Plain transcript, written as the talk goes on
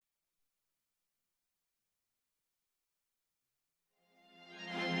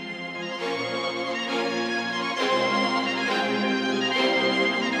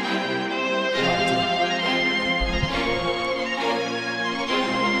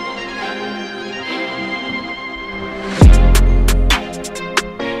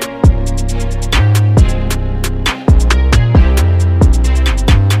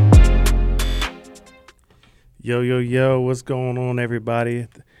Yo, what's going on, everybody?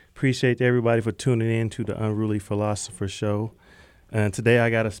 Appreciate everybody for tuning in to the Unruly Philosopher Show. And today I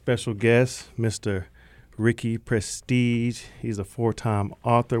got a special guest, Mr. Ricky Prestige. He's a 4-time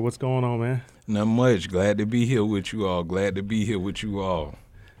author. What's going on, man? Not much. Glad to be here with you all. Good.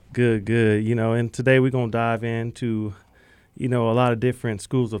 And today we're going to dive into, a lot of different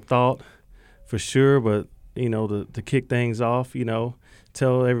schools of thought for sure. But, to kick things off,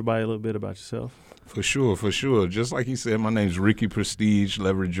 tell everybody a little bit about yourself. For sure. Just like he said, my name's Ricky Prestige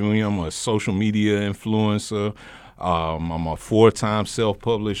Leverett Jr. I'm a social media influencer. I'm a 4-time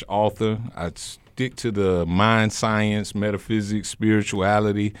self-published author. I stick to the mind science, metaphysics,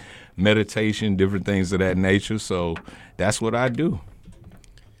 spirituality, meditation, different things of that nature. So that's what I do.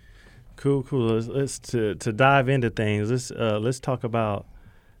 Cool. Let's to dive into things. Let's talk about,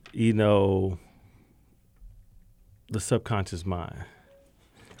 the subconscious mind.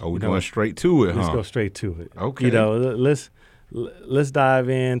 Oh, we're going straight to it, huh? Let's go straight to it. Okay. Let's dive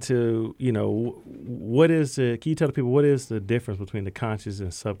into, what is can you tell the people what is the difference between the conscious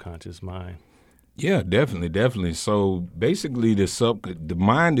and subconscious mind? Yeah, definitely. So basically the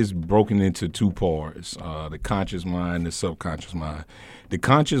mind is broken into two parts, the conscious mind, the subconscious mind. The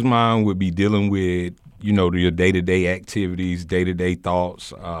conscious mind would be dealing with, your day-to-day activities, day-to-day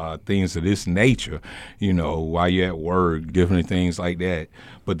thoughts, things of this nature, while you're at work, different things like that.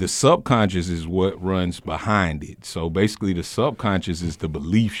 But the subconscious is what runs behind it. So basically the subconscious is the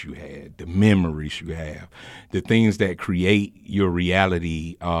beliefs you had, the memories you have, the things that create your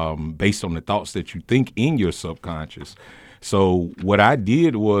reality based on the thoughts that you think in your subconscious. So what I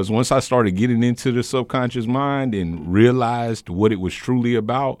did was once I started getting into the subconscious mind and realized what it was truly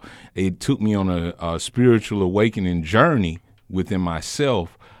about, it took me on a spiritual awakening journey within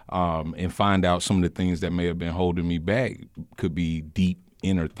myself and find out some of the things that may have been holding me back could be deep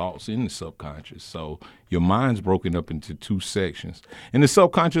inner thoughts in the subconscious. So your mind's broken up into two sections. And the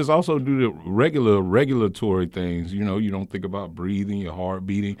subconscious also do the regulatory things. You don't think about breathing, your heart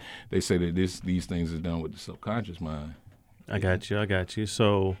beating. They say that these things are done with the subconscious mind. I got you.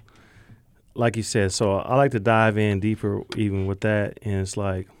 So, like you said, I like to dive in deeper even with that. And it's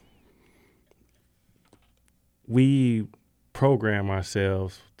like we program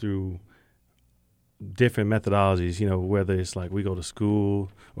ourselves through different methodologies, whether it's like we go to school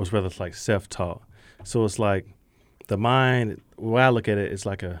or whether it's like self-taught. So it's like the mind, when I look at it, it's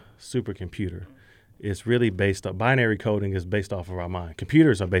like a supercomputer. It's really based on binary coding is based off of our mind.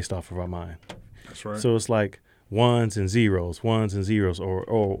 Computers are based off of our mind. That's right. So it's like ones and zeros,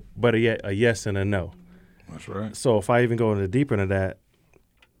 or better yet, a yes and a no. That's right. So if I even go into deeper into that,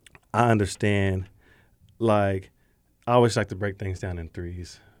 I understand, like, I always like to break things down in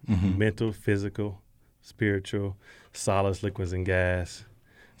threes. Mm-hmm. Mental, physical, spiritual, solids, liquids, and gas.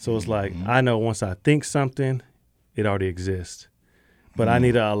 So it's like, I know once I think something, it already exists. But I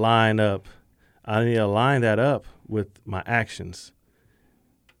need to align that up with my actions,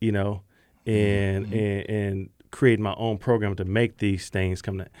 and create my own program to make these things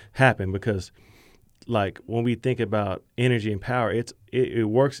come to happen. Because, like, when we think about energy and power, it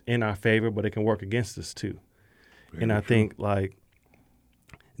works in our favor, but it can work against us too. Very and I true. think, like,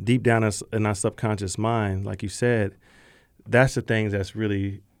 deep down in our subconscious mind, like you said, that's the things that's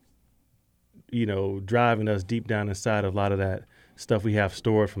really, driving us deep down inside of a lot of that stuff we have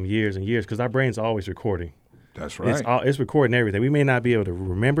stored from years and years, because our brain's always recording. That's right. It's recording everything. We may not be able to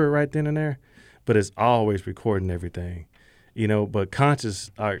remember it right then and there, but it's always recording everything, but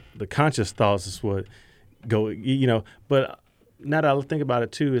the conscious thoughts is what go, but now that I think about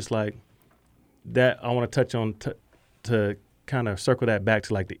it too, it's like that I want to touch on to kind of circle that back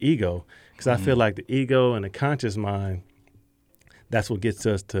to like the ego, because I feel like the ego and the conscious mind, that's what gets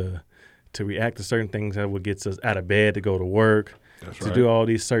us to react to certain things, that what gets us out of bed to go to work, to do all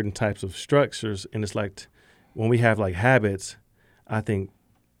these certain types of structures. And it's like when we have like habits, I think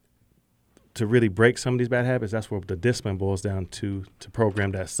to really break some of these bad habits, that's where the discipline boils down to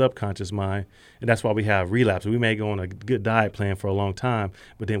program that subconscious mind. And that's why we have relapse. We may go on a good diet plan for a long time,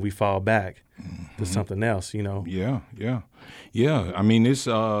 but then we fall back to something else, Yeah. I mean, it's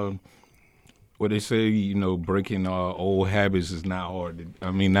what they say, breaking old habits is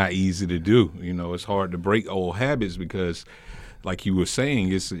not easy to do. It's hard to break old habits because, like you were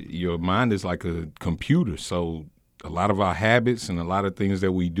saying, your mind is like a computer. So a lot of our habits and a lot of things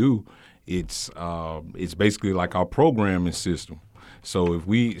that we do, it's basically like our programming system. So if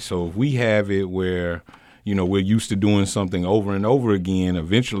we have it where, We're used to doing something over and over again.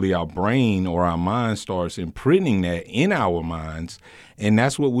 Eventually our brain or our mind starts imprinting that in our minds, and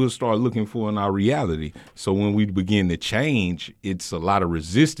that's what we'll start looking for in our reality. So when we begin to change, it's a lot of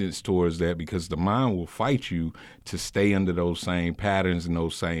resistance towards that because the mind will fight you to stay under those same patterns and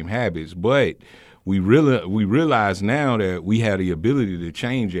those same habits. But we realize now that we have the ability to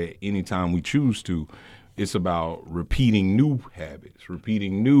change at any time we choose to. It's about repeating new habits,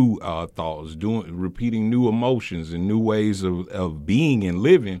 repeating new thoughts, repeating new emotions and new ways of being and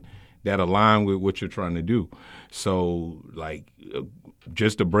living that align with what you're trying to do. So,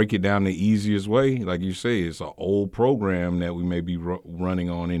 just to break it down the easiest way, like you say, it's an old program that we may be running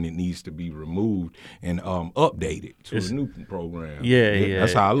on, and it needs to be removed and updated to a new program. Yeah.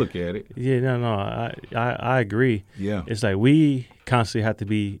 That's how I look at it. Yeah, no, I agree. Yeah. It's like we constantly have to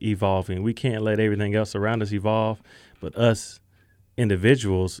be evolving. We can't let everything else around us evolve, but us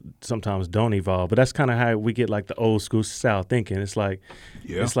individuals sometimes don't evolve. But that's kind of how we get like the old school style thinking. It's like,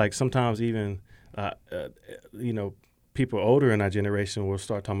 It's like sometimes even, people older in our generation will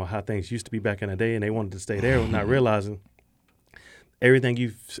start talking about how things used to be back in the day, and they wanted to stay there, not realizing everything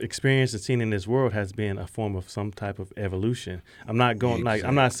you've experienced and seen in this world has been a form of some type of evolution. I'm not going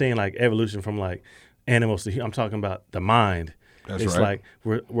I'm not saying like evolution from like animals to I'm talking about the mind. It's like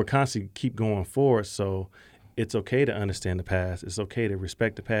we're constantly keep going forward, so it's okay to understand the past. It's okay to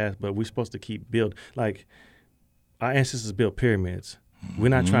respect the past, but we're supposed to keep build. Like our ancestors built pyramids. We're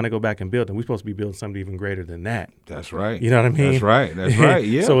not trying to go back and build them. We're supposed to be building something even greater than that. That's right. You know what I mean? That's right.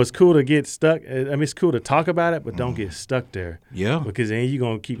 Yeah. So it's cool to get stuck. I mean, it's cool to talk about it, but don't get stuck there. Yeah. Because then you're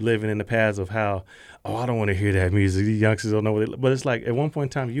going to keep living in the past of how, I don't want to hear that music. These youngsters don't know what it. But it's like at one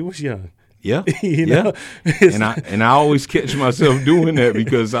point in time, you was young. Yeah, you know? And I always catch myself doing that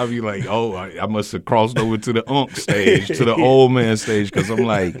because I'll be like, I must have crossed over to the unk stage, to the old man stage, because I'm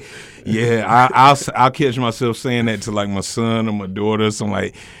like, I'll catch myself saying that to like my son or my daughter. So I'm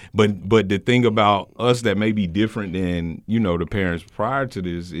like, but the thing about us that may be different than the parents prior to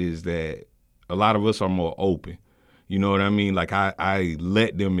this is that a lot of us are more open. You know what I mean? Like I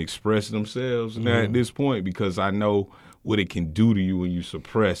let them express themselves at this point because I know what it can do to you when you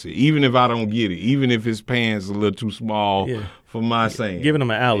suppress it. Even if I don't get it, even if his pants a little too small for my saying. Giving them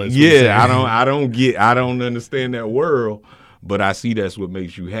an outlet. Yeah, I don't understand that world, but I see that's what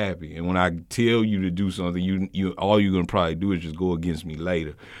makes you happy. And when I tell you to do something, you all you're gonna probably do is just go against me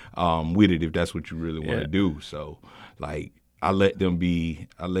later with it if that's what you really want to do. So like I let the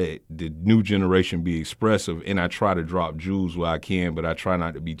new generation be expressive, and I try to drop jewels where I can, but I try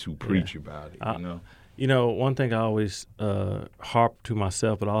not to be too preachy about it, one thing I always harp to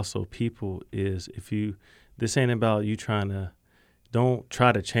myself, but also people, is this ain't about you don't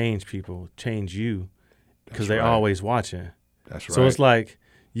try to change people, change you, because they're always watching. That's right. So it's like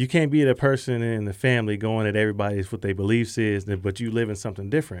you can't be the person in the family going at everybody's what they beliefs is, but you live in something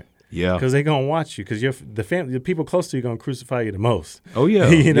different. Yeah. Because they're going to watch you, because the people close to you are going to crucify you the most. Oh, yeah.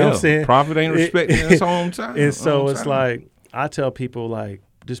 You know what I'm saying? Prophet ain't respecting his hometown. And so it's like, I tell people, like,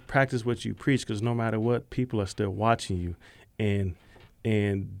 just practice what you preach, because no matter what, people are still watching you. And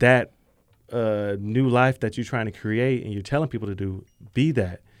that new life that you're trying to create and you're telling people to do, be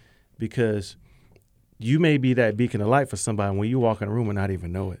that. Because you may be that beacon of light for somebody when you walk in a room and not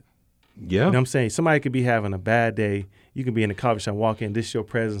even know it. Yeah. You know what I'm saying? Somebody could be having a bad day. You can be in a coffee shop, walk in, your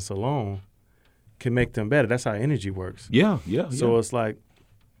presence alone can make them better. That's how energy works. Yeah. So it's like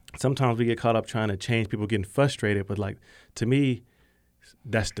sometimes we get caught up trying to change people, getting frustrated. But like, to me,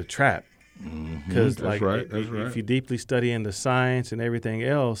 that's the trap. Because if you deeply study into science and everything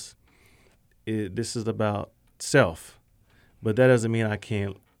else, this is about self. But that doesn't mean I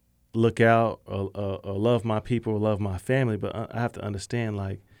can't look out or love my people or love my family. But I have to understand,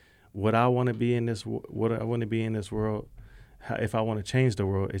 like, what I want to be in this world, if I want to change the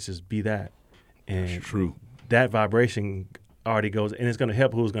world, it's just be that. And that's true. That vibration already goes, and it's going to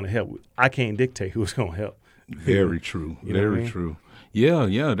help who's going to help. I can't dictate who's going to help. Very true. Very true.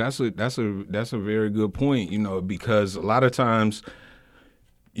 Yeah. That's a very good point. Because a lot of times,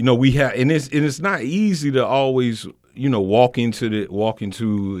 we have, and it's not easy to always, walk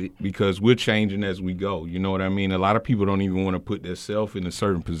into it because we're changing as we go. You know what I mean? A lot of people don't even want to put themselves into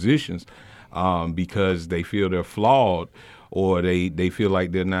certain positions because they feel they're flawed, or they feel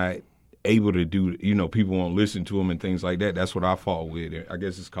like they're not able to do, people won't listen to them and things like that. That's what I fought with. I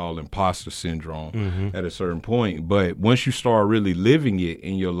guess it's called imposter syndrome at a certain point. But once you start really living it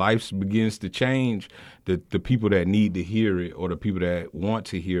and your life begins to change, the people that need to hear it or the people that want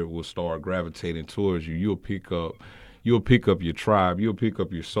to hear it will start gravitating towards you. You'll pick up your tribe. You'll pick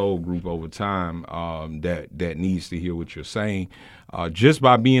up your soul group over time that needs to hear what you're saying just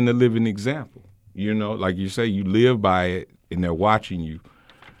by being a living example. You know, like you say, you live by it, and they're watching you.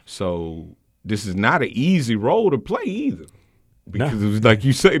 So this is not an easy role to play either. Because it was like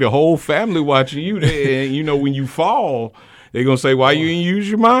you say, the whole family watching you. And, you know, when you fall, they're going to say, why you didn't use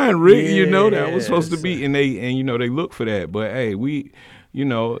your mind, Rick? You know, that was supposed to be. And you know, they look for that. But, hey, you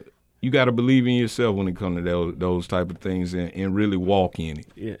know, you got to believe in yourself when it comes to those type of things and really walk in it.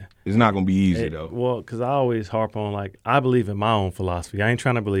 Yeah. It's not going to be easy, though. Well, because I always harp on, like, I believe in my own philosophy. I ain't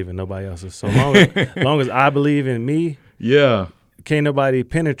trying to believe in nobody else's. So long as I believe in me, can't nobody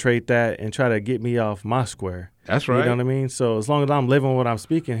penetrate that and try to get me off my square. That's right. You know what I mean? So as long as I'm living what I'm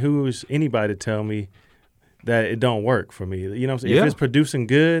speaking, who is anybody to tell me that it don't work for me? You know what I'm saying? If it's producing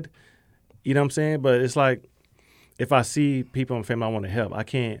good, you know what I'm saying? But it's like, if I see people in family I want to help, I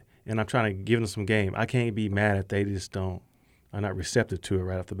can't, and I'm trying to give them some game, I can't be mad if they just are not receptive to it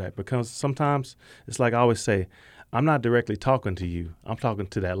right off the bat. Because sometimes it's like I always say, I'm not directly talking to you. I'm talking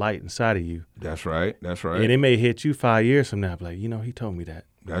to that light inside of you. That's right. That's right. And it may hit you 5 years from now. Like, you know, he told me that.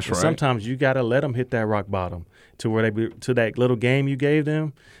 That's and right. Sometimes you got to let them hit that rock bottom to where to that little game you gave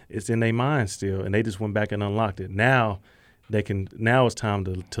them. It's in their mind still, and they just went back and unlocked it. Now it's time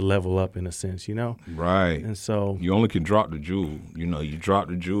to level up in a sense, you know? Right. And so you only can drop the jewel. You know, you drop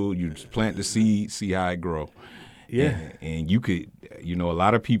the jewel, you just plant the seed, see how it grow. Yeah. And you could, you know, a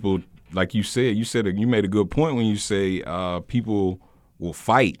lot of people, like you made a good point when you say people will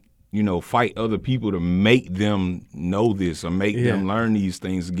fight other people to make them know this or make them learn these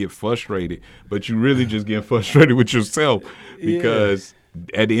things and get frustrated. But you really just get frustrated with yourself because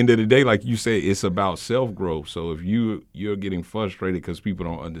at the end of the day, like you said, it's about self-growth. So if you're getting frustrated because people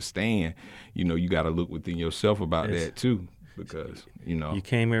don't understand, you know, you got to look within yourself about that too. Because, you know. You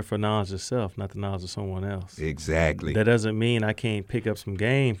came here for knowledge of self, not the knowledge of someone else. Exactly. That doesn't mean I can't pick up some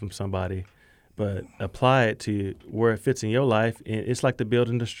game from somebody, but apply it to where it fits in your life. It's like the build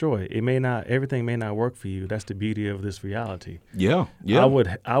and destroy. Everything may not work for you. That's the beauty of this reality. Yeah, yeah.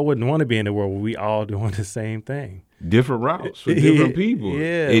 I wouldn't want to be in a world where we all doing the same thing. Different routes for different people.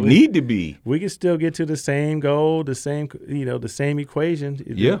 Yeah, it need to be. We can still get to the same goal, the same equation.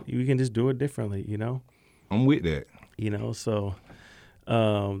 Yeah. We can just do it differently, you know? I'm with that. You know, so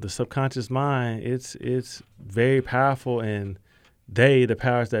the subconscious mind, it's very powerful, and the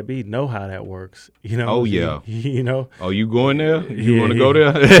powers that be, know how that works. You know. Oh yeah. You know. Oh, you going there? You want to go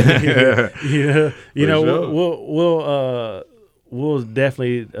there? You know. Sure. We'll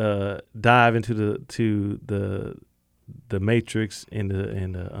definitely dive into the matrix and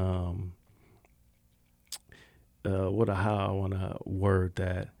how I want to word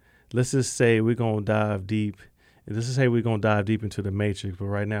that. Let's just say we're gonna dive deep. Let's just say we're gonna dive deep into the matrix, but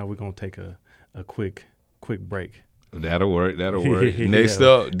right now we're gonna take a quick break. That'll work. Next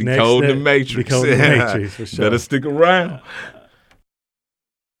up, decode the matrix. Decode the matrix, for sure. Better stick around.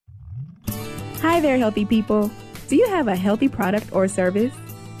 Hi there, healthy people. Do you have a healthy product or service?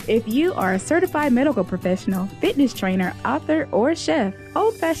 If you are a certified medical professional, fitness trainer, author, or chef,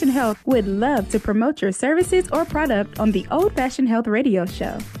 Old Fashioned Health would love to promote your services or product on the Old Fashioned Health radio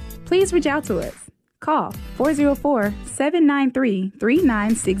show. Please reach out to us. Call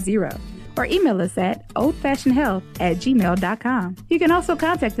 404-793-3960 or email us at oldfashionedhealth@gmail.com. You can also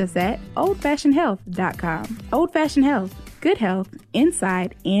contact us at oldfashionedhealth.com. Old Fashioned Health, good health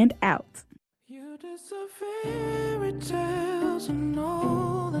inside and out. You deserve fairy tales and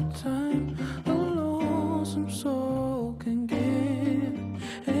all the time a lonesome soul can give.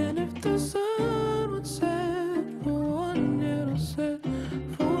 And if the sun would set for one, it'll set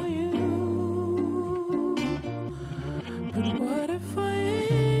for you. But what if I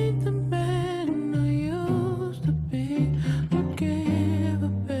ain't the man I used to be? I gave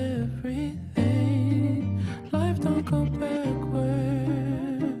up everything. Life don't go backwards.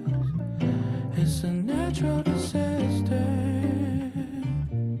 It's a natural disaster.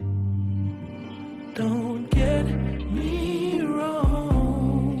 Don't get me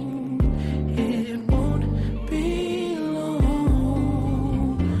wrong, it won't be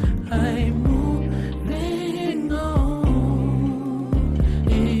long. I'm moving on.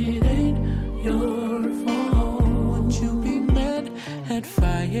 It ain't your fault. Would you be mad at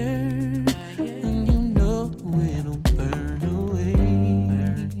fire? And you know it'll burn away.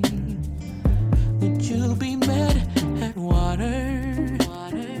 Would you be mad at water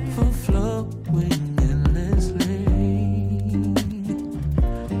for flowing endlessly?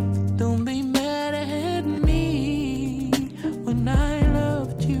 Don't be mad at me when I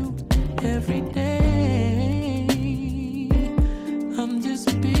loved you every day. I'm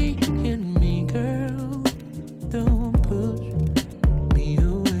just being me, girl. Don't push me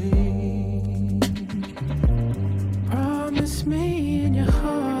away. Promise me in your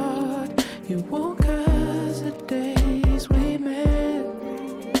heart you won't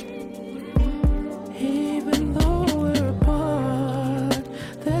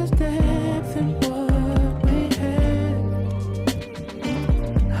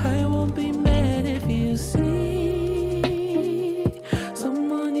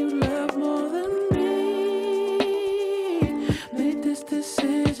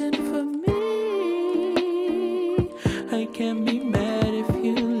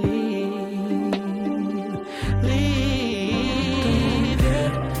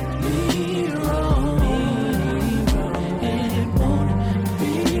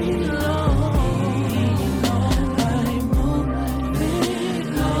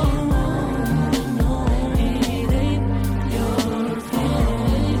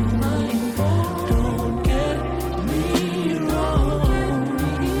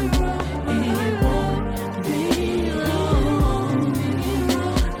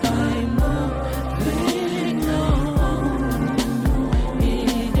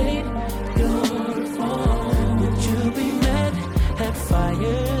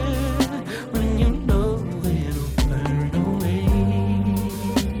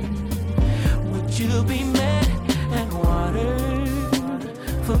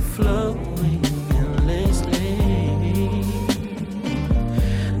overflowing endlessly.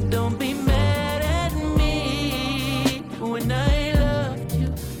 Don't be mad at me when I loved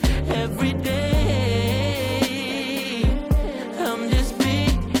you every day. I'm just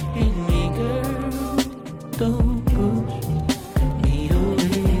being me, girl. Don't push me away.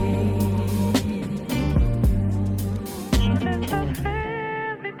 It's a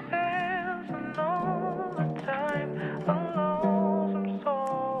fairy tales and all the time a lonesome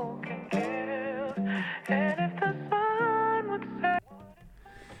soul can give. And if the sun would set.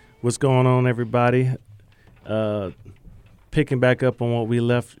 What's going on, everybody? Picking back up on what we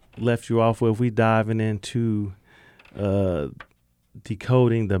left you off with, we diving into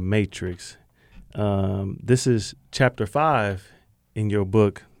decoding the Matrix. This is chapter 5 in your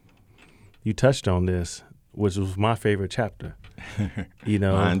book. You touched on this, which was my favorite chapter. You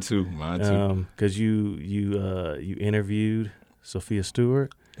know, Mine too. because you interviewed Sophia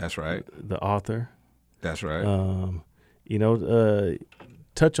Stewart, That's right. the author. That's right. You know,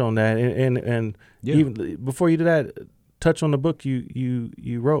 touch on that, and Yeah. even before you do that, touch on the book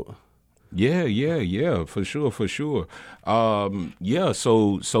you wrote. Yeah, for sure.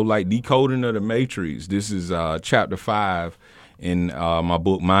 So like Decoding of the Matrix, this is chapter 5 in my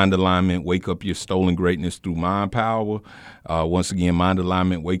book, Mind Alignment, Wake Up Your Stolen Greatness Through Mind Power. Once again, Mind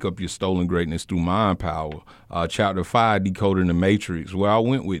Alignment, Wake Up Your Stolen Greatness Through Mind Power. Chapter 5, Decoding the Matrix. Where I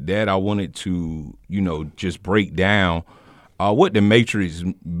went with that, I wanted to, just break down what the Matrix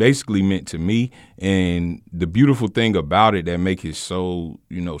basically meant to me, and the beautiful thing about it that make it so,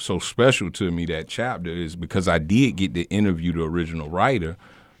 so special to me, that chapter, is because I did get to interview the original writer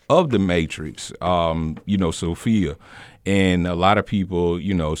of the Matrix, Sophia, and a lot of people,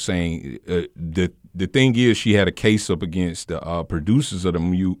 saying the thing is, she had a case up against the producers of the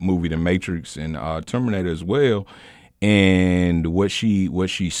movie The Matrix and Terminator as well, and what she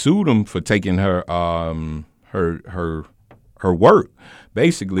sued them for taking her work,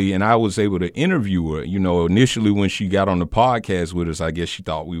 basically, and I was able to interview her. Initially when she got on the podcast with us, I guess she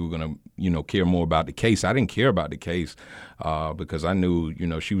thought we were gonna, care more about the case. I didn't care about the case because I knew,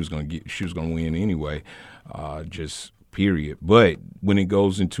 she was gonna win anyway, just period. But when it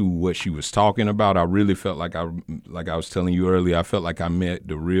goes into what she was talking about, I really felt like I was telling you earlier, I felt like I met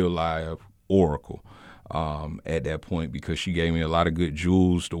the real live Oracle at that point, because she gave me a lot of good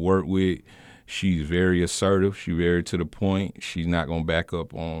jewels to work with. She's very assertive. She's very to the point. She's not going to back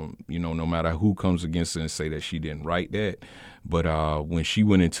up on, no matter who comes against her and say that she didn't write that. But when she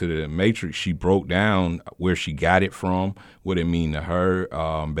went into the Matrix, she broke down where she got it from, what it mean to her.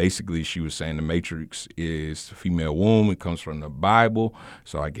 Basically, she was saying the Matrix is the female womb. It comes from the Bible.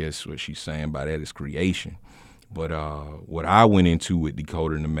 So I guess what she's saying by that is creation. But what I went into with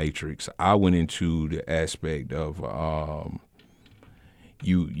Decoding the Matrix, I went into the aspect of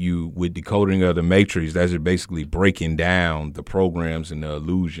you with Decoding of the Matrix, that's basically breaking down the programs and the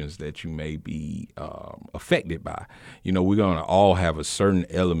illusions that you may be affected by. We're going to all have a certain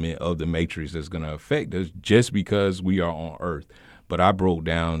element of the Matrix that's going to affect us just because we are on Earth. But I broke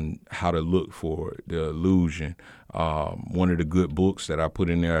down how to look for the illusion. One of the good books that I put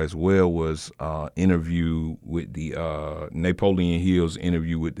in there as well was interview with the Napoleon Hill's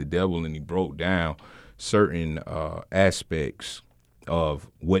Interview with the Devil, and he broke down certain aspects of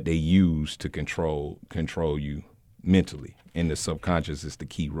what they use to control you mentally. And the subconscious is the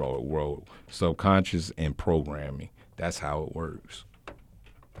key role. Subconscious and programming. That's how it works.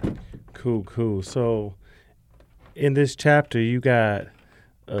 Cool. So in this chapter, you got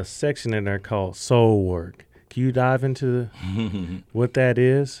a section in there called soul work. Can you dive into what that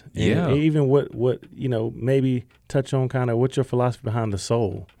is? And Yeah. even what maybe touch on kind of what's your philosophy behind the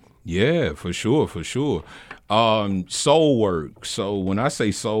soul? Yeah, for sure. Soul work. So when I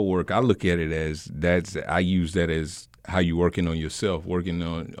say soul work, I look at it as I use that as how you working on yourself, working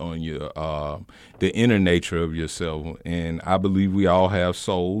on your the inner nature of yourself. And I believe we all have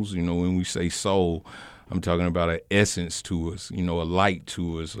souls. When we say soul, I'm talking about an essence to us, a light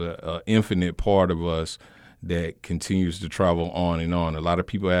to us, a infinite part of us that continues to travel on and on. A lot of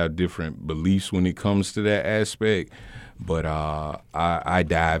people have different beliefs when it comes to that aspect. But I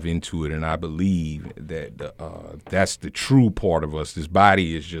dive into it, and I believe that that's the true part of us. This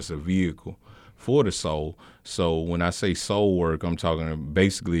body is just a vehicle for the soul. So when I say soul work, I'm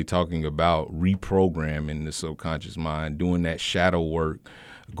basically talking about reprogramming the subconscious mind, doing that shadow work,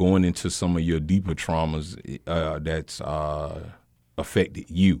 going into some of your deeper traumas that's affected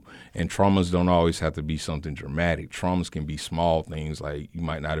you. And traumas don't always have to be something dramatic. Traumas can be small things, like you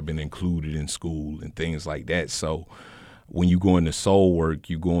might not have been included in school and things like that. So when you go into soul work,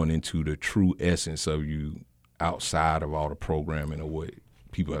 you're going into the true essence of you outside of all the programming of what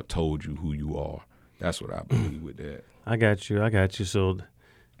people have told you who you are. That's what I believe with that. I got you. So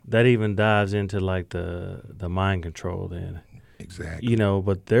that even dives into like the mind control then. Exactly. You know,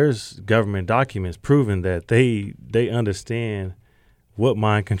 but there's government documents proving that they understand what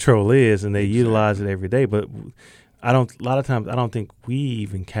mind control is and they utilize it every day. But a lot of times I don't think we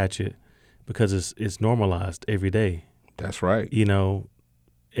even catch it because it's normalized every day. That's right. You know,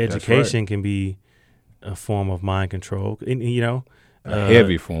 education can be a form of mind control. And, you know, a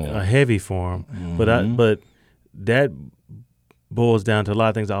heavy form. Mm-hmm. But that boils down to a lot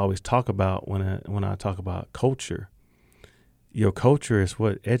of things I always talk about when I talk about culture. Your culture is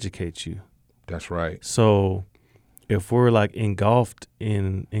what educates you. That's right. So if we're like engulfed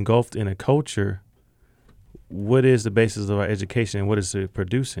in a culture, what is the basis of our education and what is it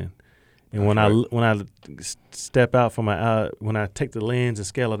producing? And when I step out from when I take the lens and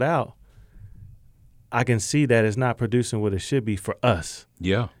scale it out, I can see that it's not producing what it should be for us.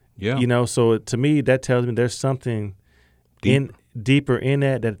 Yeah. Yeah. You know, so to me that tells me there's something deeper in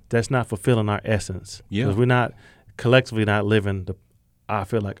that's not fulfilling our essence. Yeah. Because we're not collectively not living I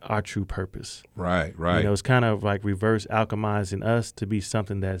feel like our true purpose. Right. You know, it's kind of like reverse alchemizing us to be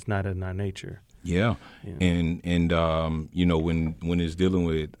something that's not in our nature. Yeah. And you know, when it's dealing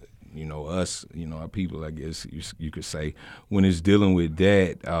with, you know, us, you know, our people, I guess you could say, when it's dealing with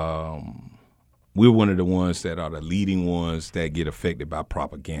that, we're one of the ones that are the leading ones that get affected by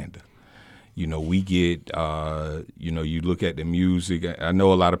propaganda. You know, we get, you know, you look at the music. I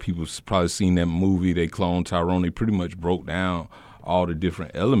know a lot of people probably seen that movie, They Cloned Tyrone. They pretty much broke down all the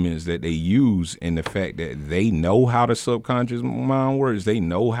different elements that they use and the fact that they know how the subconscious mind works. They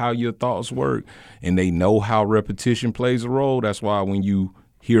know how your thoughts work, and they know how repetition plays a role. That's why when you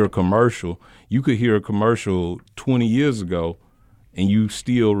hear a commercial, you could hear a commercial 20 years ago, and you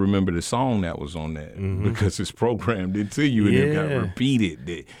still remember the song that was on that because it's programmed into you and it got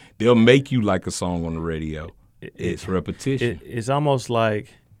repeated. They'll make you like a song on the radio. It's repetition. It's almost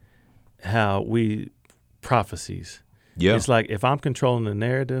like how prophecies. Yeah. It's like if I'm controlling the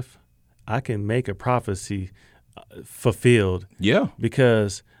narrative, I can make a prophecy fulfilled. Yeah.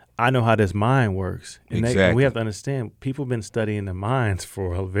 Because I know how this mind works. And exactly. We have to understand, people have been studying the minds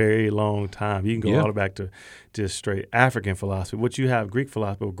for a very long time. You can go all the way back to just straight African philosophy. What you have Greek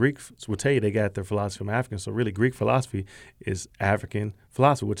philosophy, well, Greeks will tell you they got their philosophy from Africans. So really Greek philosophy is African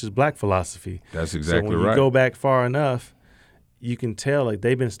philosophy, which is black philosophy. That's exactly right. So when you go back far enough, you can tell like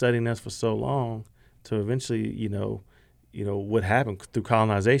they've been studying us for so long to eventually, you know what happened through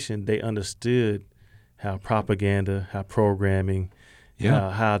colonization. They understood how propaganda, how programming,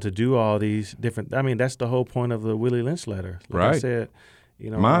 how to do all these different. I mean, that's the whole point of the Willie Lynch letter. Like I said, you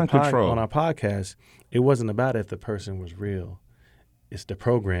know, mind control on our podcast. It wasn't about if the person was real. It's the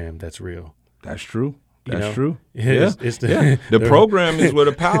program that's real. That's true. That's true. It's the program is where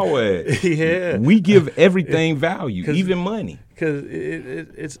the power at. Yeah. We give everything value, even money. Because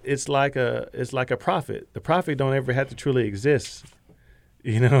it's like a prophet. The prophet don't ever have to truly exist.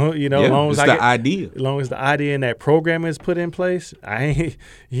 As long as the idea. As long as the idea and that program is put in place,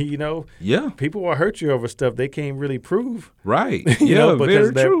 people will hurt you over stuff they can't really prove. Right.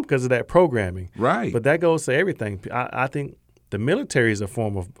 Because of that programming. Right. But that goes to everything. I think the military is a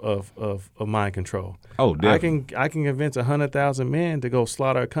form of mind control. Oh, definitely. I can convince 100,000 men to go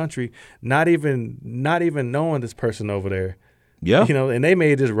slaughter a country, not even knowing this person over there. Yeah. And they may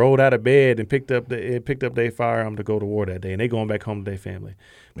have just rolled out of bed and picked up their firearm to go to war that day, and they going back home to their family.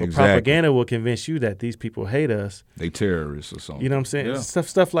 But propaganda will convince you that these people hate us. They terrorists or something. You know what I'm saying? Yeah.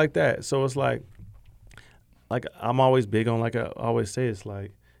 Stuff like that. So it's like I'm always big on, like I always say, it's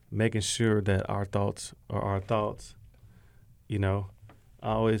like making sure that our thoughts are our thoughts.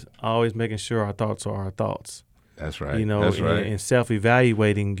 Always making sure our thoughts are our thoughts. That's right. That's right. And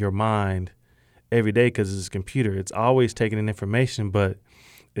self-evaluating your mind every day, because it's a computer. It's always taking in information, but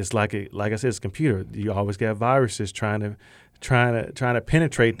it's like I said, it's a computer. You always got viruses trying to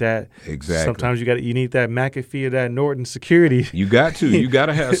penetrate that. Exactly. Sometimes you need that McAfee or that Norton security. You got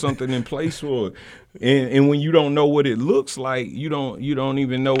to have something in place for it. And when you don't know what it looks like, you don't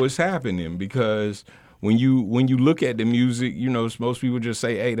even know what's happening, because when you look at the music, most people just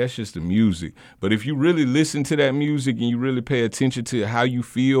say, hey, that's just the music. But if you really listen to that music and you really pay attention to how you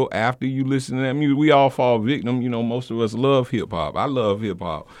feel after you listen to that music, we all fall victim. Most of us love hip hop. I love hip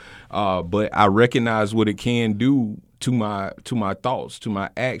hop. But I recognize what it can do to my thoughts, to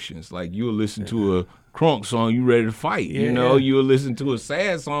my actions. Like, you'll listen to crunk song, you ready to fight. Yeah, you know, yeah. you'll listen to a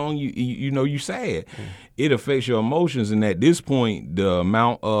sad song, you know you sad. It affects your emotions, and at this point, the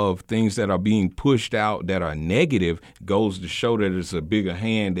amount of things that are being pushed out that are negative goes to show that it's a bigger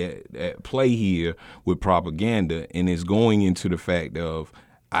hand at play here with propaganda, and it's going into the fact of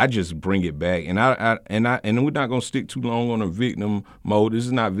I just bring it back, and and we're not gonna stick too long on a victim mode. This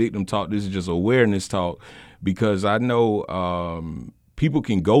is not victim talk. This is just awareness talk, because I know people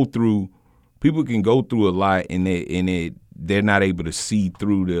can go through a lot, and they're not able to see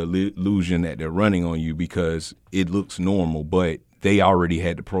through the illusion that they're running on you because it looks normal, but they already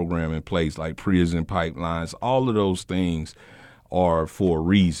had the program in place, like prison pipelines. All of those things are for a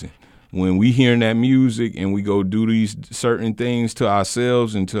reason. When we hearing that music and we go do these certain things to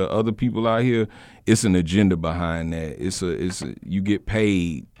ourselves and to other people out here, it's an agenda behind that. You get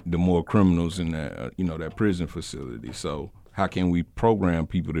paid the more criminals in that prison facility. So how can we program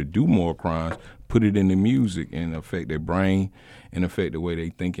people to do more crimes, put it in the music, and affect their brain and affect the way they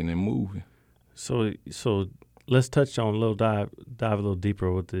thinking and moving? So let's touch on dive a little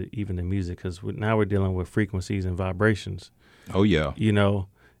deeper with even the music, because now we're dealing with frequencies and vibrations. Oh yeah, you know,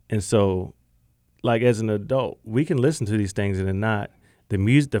 and so like as an adult, we can listen to these things and then not the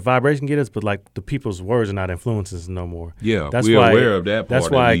music, the vibration get us, but like the people's words are not influences no more. Yeah, we're aware of that part. That's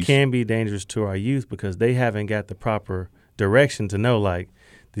why it can be dangerous to our youth, because they haven't got the proper direction to know, like,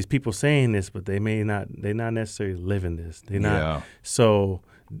 these people saying this, but they're not necessarily living this. They're not. Yeah. So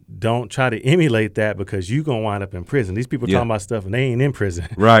don't try to emulate that, because you're going to wind up in prison. These people talking about stuff and they ain't in prison.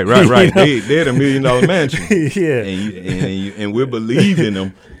 Right. They're at $1 million mansion. Yeah. And we're believing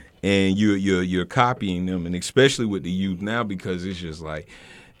them, and you're copying them, and especially with the youth now, because it's just like,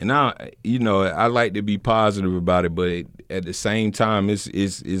 and now, I like to be positive about it, but at the same time,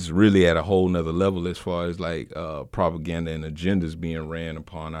 it's really at a whole nother level as far as like propaganda and agendas being ran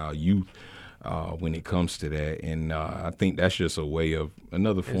upon our youth when it comes to that. And I think that's just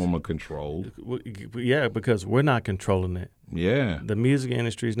another form of control. Yeah, because we're not controlling it. Yeah. The music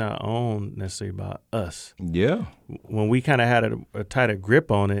industry is not owned necessarily by us. Yeah. When we kind of had a tighter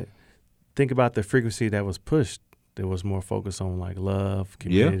grip on it, think about the frequency that was pushed. There was more focus on like love,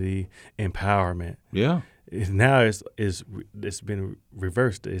 community, empowerment. Yeah. Now it's been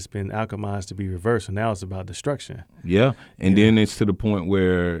reversed. It's been alchemized to be reversed, and now it's about destruction. Yeah, and then it's to the point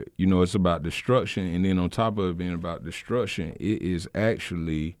where it's about destruction, and then on top of it being about destruction, it is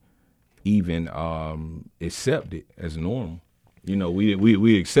actually even accepted as normal.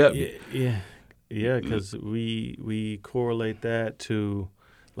 We accept it. Yeah, because we correlate that to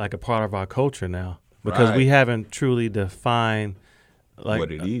like a part of our culture now. Because we haven't truly defined like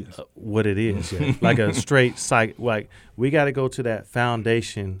what it is yet. Like a straight like we got to go to that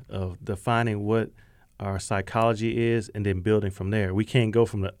foundation of defining what our psychology is and then building from there. We can't go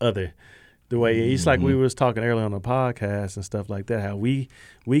from the way it's like we was talking earlier on the podcast and stuff like that, how we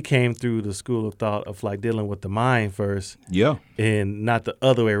came through the school of thought of like dealing with the mind first. Yeah. And not the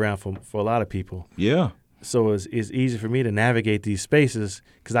other way around for a lot of people. Yeah. So it's easy for me to navigate these spaces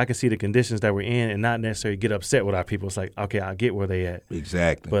because I can see the conditions that we're in and not necessarily get upset with our people. It's like, okay, I get where they at.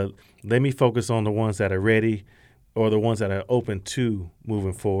 Exactly. But let me focus on the ones that are ready or the ones that are open to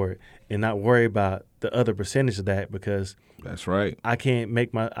moving forward and not worry about the other percentage of that, because that's right. I'm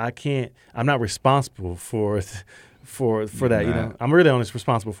not responsible for that. I'm really only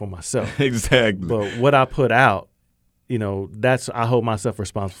responsible for myself. Exactly. But what I put out, I hold myself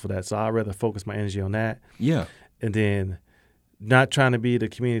responsible for that. So I'd rather focus my energy on that. Yeah. And then not trying to be the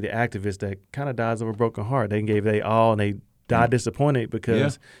community activist that kind of dies of a broken heart. They gave they all and they died disappointed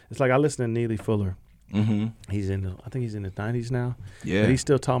because it's like I listen to Neely Fuller. Mm-hmm. I think he's in his 90s now. Yeah. But he's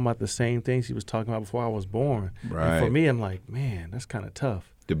still talking about the same things he was talking about before I was born. Right. And for me, I'm like, man, that's kind of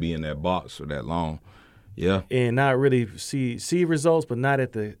tough. To be in that box for that long. Yeah. And not really see results, but not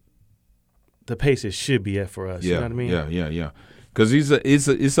at the pace it should be at for us. Yeah, you know what I mean? Yeah. Because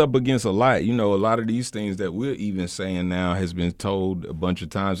it's up against a lot. A lot of these things that we're even saying now has been told a bunch of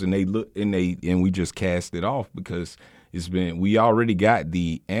times, and we just cast it off because we already got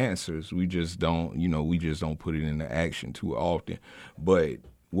the answers. We just don't put it into action too often. But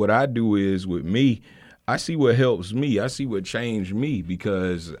what I do is with me, I see what helps me. I see what changed me,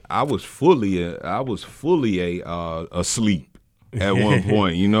 because I was fully asleep at one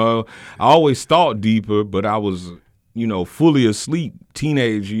point. I always thought deeper, but I was fully asleep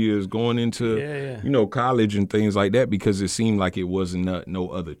teenage years going into college and things like that, because it seemed like it wasn't no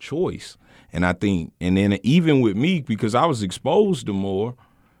other choice. And I think, and then even with me, because I was exposed to more,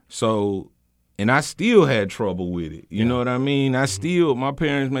 so, And I still had trouble with it. You know what I mean? My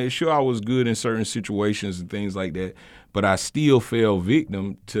parents made sure I was good in certain situations and things like that, but I still fell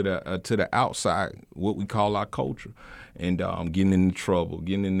victim to the outside, what we call our culture, and getting into trouble,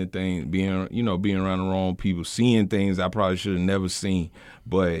 getting into things, being around the wrong people, seeing things I probably should have never seen.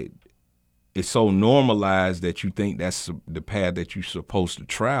 But it's so normalized that you think that's the path that you're supposed to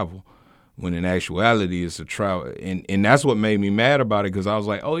travel, when in actuality it's a travel. And that's what made me mad about it, because I was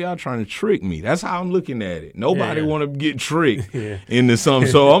like, oh, y'all trying to trick me. That's how I'm looking at it. Nobody want to get tricked into something.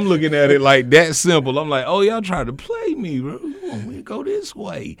 So I'm looking at it like that simple. I'm like, oh, y'all trying to play me, bro. You want me to go this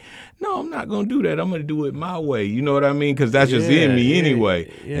way? No, I'm not going to do that. I'm going to do it my way. You know what I mean? Because that's just in me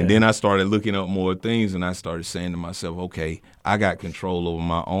anyway. Yeah. And then I started looking up more things, and I started saying to myself, okay, I got control over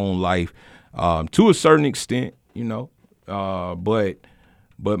my own life to a certain extent,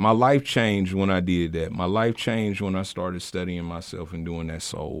 but my life changed when I did that. My life changed when I started studying myself and doing that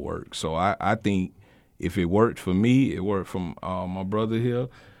soul work. So I think if it worked for me, it worked for my brother here.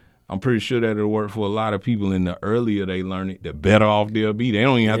 I'm pretty sure that it'll work for a lot of people, and the earlier they learn it, the better off they'll be. They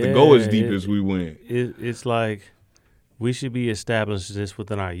don't even have to go as deep as we went. It's like we should be established this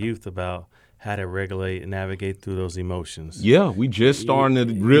within our youth about how to regulate and navigate through those emotions. Yeah, we just starting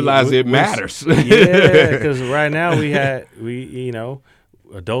to realize it matters. Yeah, because right now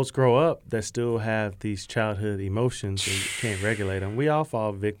adults grow up that still have these childhood emotions and can't regulate them. We all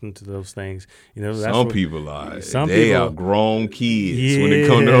fall victim to those things. That's some people are. They are grown kids when it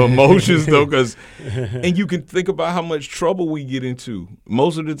comes to emotions, though. And you can think about how much trouble we get into.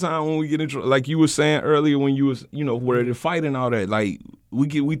 Most of the time when we get into, like you were saying earlier, when you was, where the fight and all that, like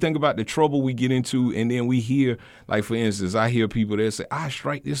we think about the trouble we get into, and then we hear, like for instance, I hear people that say, I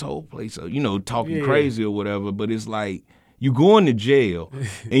strike this whole place up, talking crazy or whatever, but it's like, you're going to jail,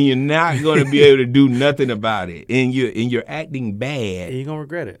 and you're not going to be able to do nothing about it, and you're acting bad. And you're gonna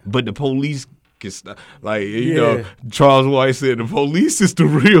regret it. But the police can stop. Like Charles White said, the police is the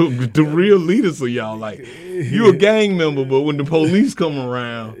real leaders of y'all. Like you a gang member, but when the police come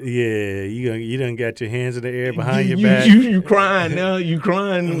around, you done got your hands in the air behind your back. You crying now. You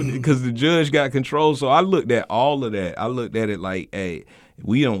crying because the judge got control. So I looked at all of that. I looked at it like, hey.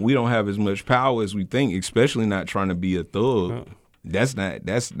 We don't have as much power as we think, especially not trying to be a thug. That's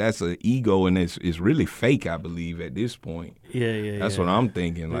an ego, and it's really fake, I believe, at this point. That's what I'm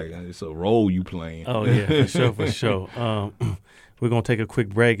thinking. Like it's a role you playing. Oh yeah, for sure. We're gonna take a quick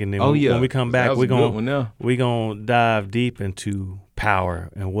break, and then when we come back, we're gonna dive deep into power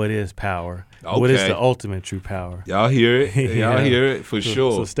and what is power. Okay. What is the ultimate true power? Y'all hear it? Y'all hear it for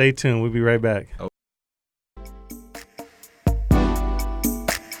sure. So stay tuned. We'll be right back. Okay.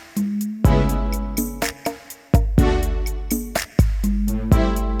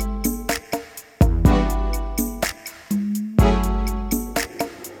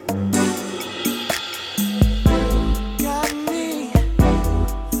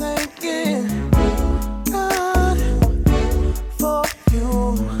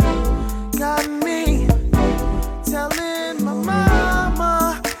 Telling my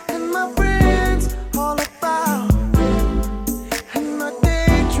mama and my friends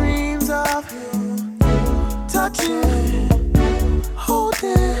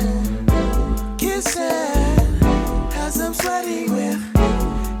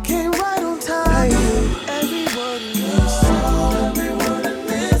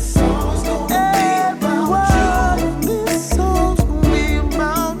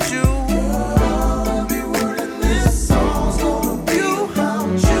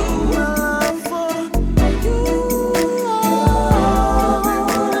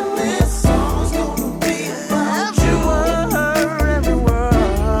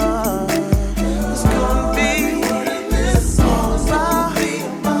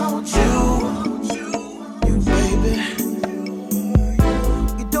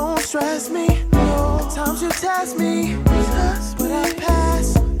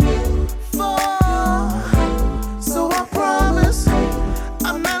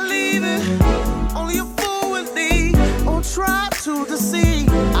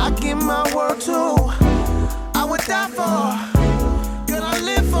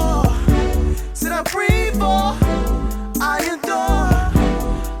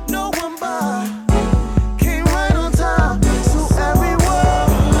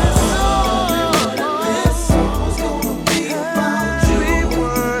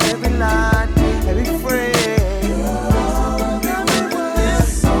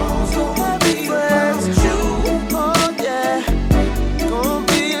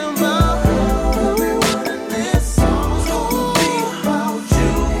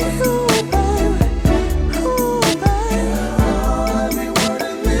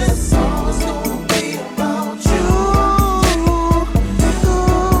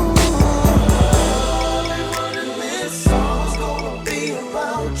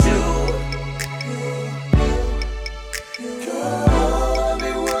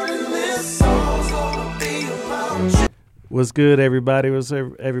What's good, everybody? What's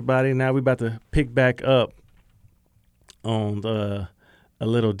everybody? Now we about to pick back up on a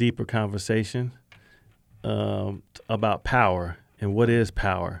little deeper conversation about power and what is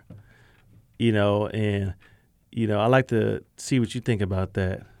power. I like to see what you think about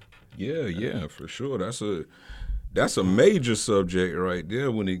that. Yeah, for sure. That's a major subject right there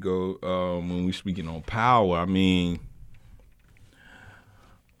when we speaking on power.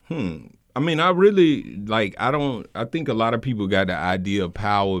 I think a lot of people got the idea of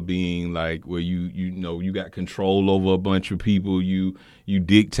power being like where you got control over a bunch of people, you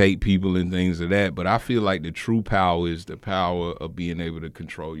dictate people and things of that. But I feel like the true power is the power of being able to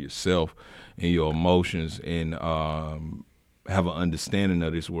control yourself and your emotions and have an understanding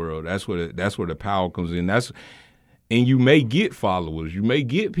of this world. That's where the power comes in. And you may get followers, you may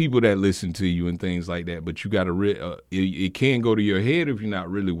get people that listen to you and things like that, but you got to it can't go to your head if you're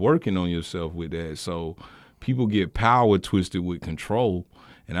not really working on yourself with that. So people get power twisted with control,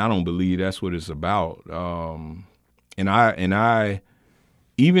 and I don't believe that's what it's about.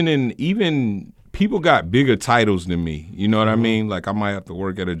 Even people got bigger titles than me. You know what I mean? Like I might have to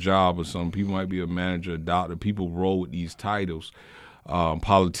work at a job or something. People might be a manager, a doctor. People roll with these titles.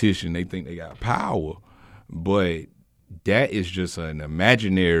 Politician, they think they got power, but that is just an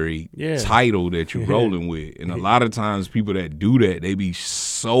imaginary title that you're rolling with. And a lot of times people that do that, they be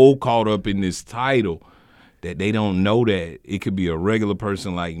so caught up in this title that they don't know that it could be a regular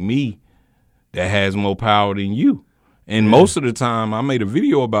person like me that has more power than you. And most of the time, I made a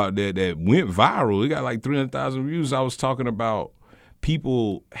video about that went viral. It got like 300,000 views. I was talking about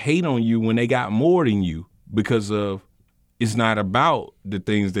people hate on you when they got more than you because of it's not about the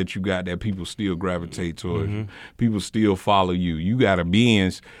things that you got that people still gravitate towards. Mm-hmm. People still follow you. You got a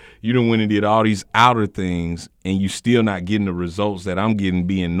beings. You done went and did all these outer things, and you still not getting the results that I'm getting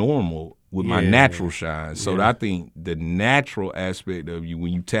being normal with my natural shine. So I think the natural aspect of you,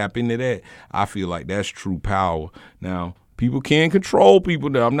 when you tap into that, I feel like that's true power. Now, people can control people.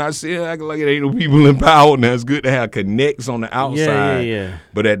 Now, I'm not saying acting like it ain't no people in power. Now, it's good to have connects on the outside. Yeah.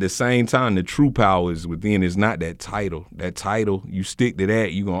 But at the same time, the true power is within. It's not that title. That title, you stick to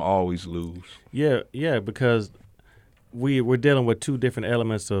that, you're going to always lose. Yeah, because we're dealing with two different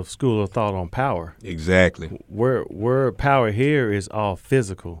elements of school of thought on power. Exactly. Where power here is all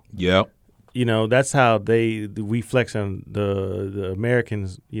physical. Yep. That's how we flex on the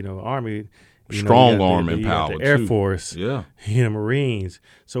Americans, Army. Strong arm and power, the Air too. Force, Marines.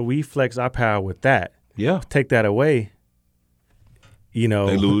 So we flex our power with that. Yeah. Take that away,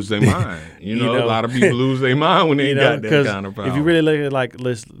 they lose their mind. A lot of people lose their mind when they got that kind of power. If you really look at like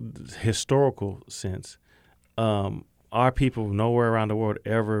this historical sense, our people nowhere around the world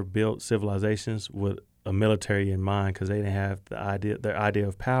ever built civilizations with a military in mind because they didn't have their idea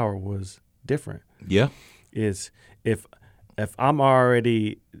of power was different. Yeah. Is if I'm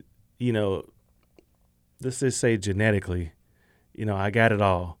already, let's just say genetically, I got it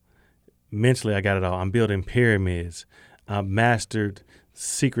all. Mentally, I got it all. I'm building pyramids. I've mastered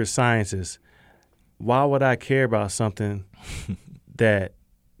secret sciences. Why would I care about something that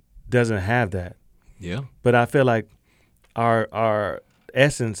doesn't have that? Yeah. But I feel like our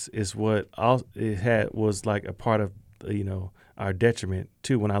essence is what was like a part of, our detriment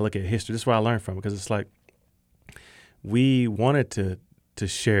too. When I look at history, this is where I learned from, because it's like we wanted to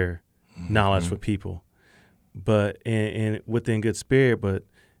share knowledge with people, but and within good spirit. But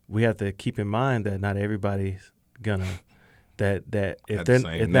we have to keep in mind that not everybody's gonna that if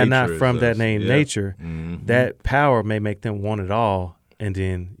they're not from that same nature, that power may make them want it all, and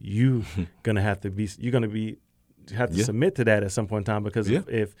then you're gonna have to submit to that at some point in time, because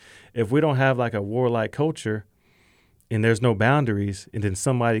if we don't have like a warlike culture and there's no boundaries, and then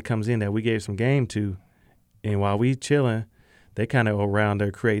somebody comes in that we gave some game to, and while we chilling, they kind of around there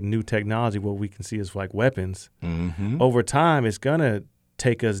creating new technology, what we can see as like weapons. Mm-hmm. Over time, it's gonna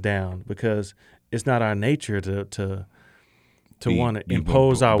take us down because it's not our nature to want to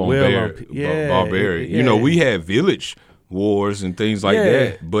impose our will on people. Barbarian. We had village wars and things like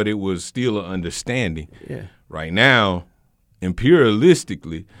that, but it was still an understanding. Yeah. Right now,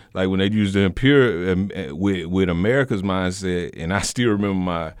 imperialistically, like when they used the with America's mindset, and I still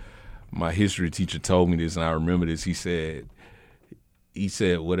remember my history teacher told me this, and I remember this. He said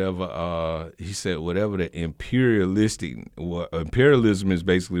whatever the imperialism is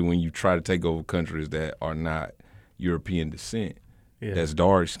basically when you try to take over countries that are not European descent. Yeah. That's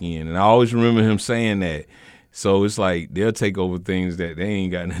dark skin. And I always remember him saying that. So it's like they'll take over things that they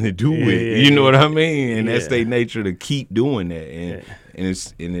ain't got nothing to do with. You know what I mean? And that's their nature to keep doing that. And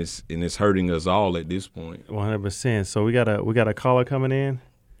it's hurting us all at this point. 100%. So we got a caller coming in.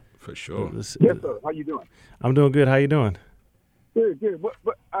 For sure. Yes, sir. How you doing? I'm doing good. How you doing? Good, good.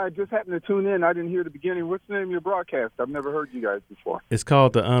 What, I just happened to tune in. I didn't hear the beginning. What's the name of your broadcast? I've never heard you guys before. It's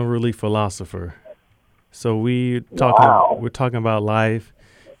called The Unruly Philosopher. So we're talking about life,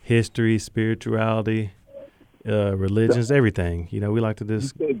 history, spirituality, religions, everything. You know, we like to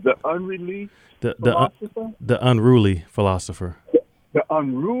just You said the unreleased philosopher? the unruly philosopher. The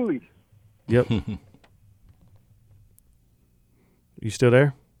unruly. Yep. You still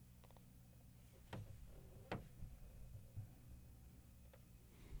there?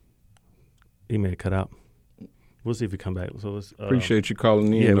 He may have cut out. We'll see if he come back. So let's Appreciate you calling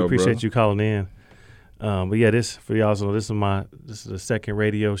in. Yeah, we though, appreciate brother. you calling in. But yeah, this for y'all. So this is the second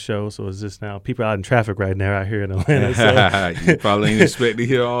radio show. So it's just now people out in traffic right now out here in Atlanta. So. You probably ain't expect to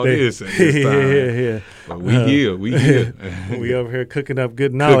hear all this at this time. yeah. But we here. We over here cooking up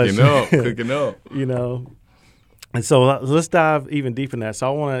good knowledge. Cooking up. You know. And so let's dive even deeper in that. So I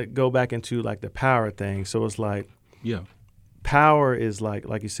want to go back into like the power thing. So it's like Yeah. power is like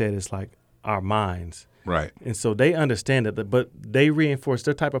you said, it's like our minds. Right. And so they understand it, but they reinforce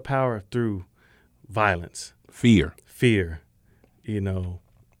their type of power through violence, Fear. you know,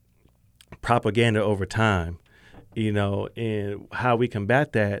 propaganda over time, you know, and how we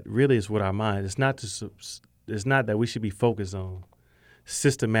combat that really is with our mind. It's not that we should be focused on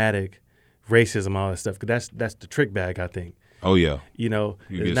systematic racism, all that stuff, because that's the trick bag, I think. Oh yeah. You know,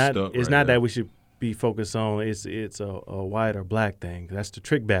 You it's get not stuck it's right not there. that we should be focused on it's a white or black thing. That's the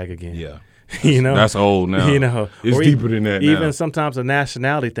trick bag again. Yeah. You know, That's old now. You know, It's or deeper than that now. Even sometimes a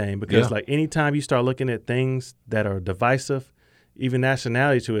nationality thing, because Yeah. like anytime you start looking at things that are divisive, even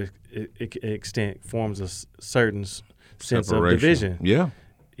nationality to an extent forms a certain sense of Separation. division. Yeah.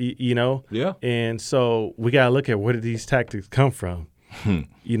 You know, Yeah. and so we gotta look at where did these tactics come from.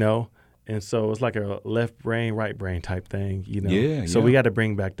 You know. And so it's like a left brain, right brain type thing, you know. Yeah, so yeah. we got to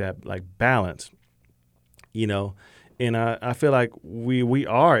bring back that like balance, you know. And I feel like we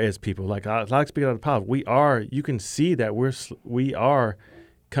are as people, like I like speaking out of power. We are. You can see that we are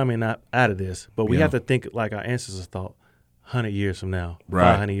coming out of this, but we Yeah. have to think like our ancestors thought 100 years from now, Right.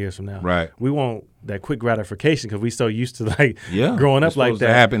 500 years from now. Right. We want that quick gratification because we so used to like Yeah. growing up It's like supposed that.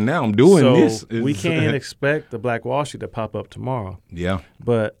 to happen now. I'm doing so this. we can't expect the Black Wall Street to pop up tomorrow. Yeah.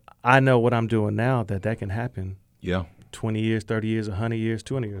 But I know what I'm doing now that can happen Yeah. 20 years, 30 years, 100 years,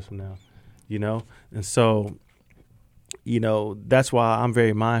 200 years from now, you know? And so, you know, that's why I'm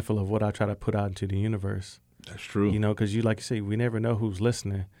very mindful of what I try to put out into the universe, That's true. you know, because like you say, we never know who's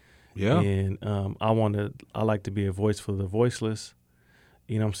listening. Yeah. And I like to be a voice for the voiceless,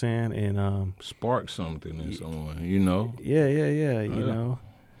 you know what I'm saying? And Spark something in someone, you know. yeah, you know.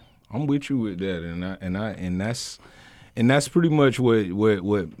 I'm with you with that, and that's pretty much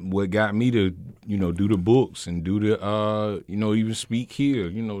what got me to, you know, do the books and do the you know, even speak here,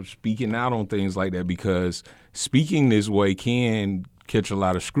 you know, speaking out on things like that, because speaking this way can catch a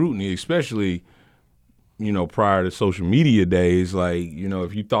lot of scrutiny, especially, you know, prior to social media days. Like, you know,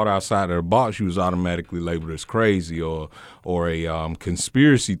 if you thought outside of the box, you was automatically labeled as crazy or a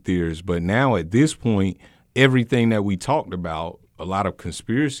conspiracy theorist. But now at this point, everything that we talked about, a lot of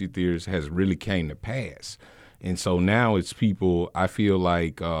conspiracy theories has really came to pass. And so now it's people, I feel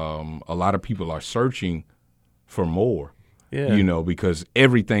like a lot of people are searching for more, Yeah. you know, because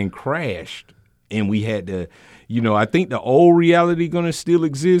everything crashed and we had to, you know, I think the old reality going to still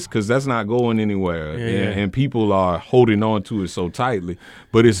exist because that's not going anywhere. Yeah. And people are holding on to it so tightly.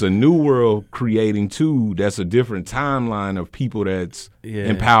 But it's a new world creating, too, that's a different timeline of people that's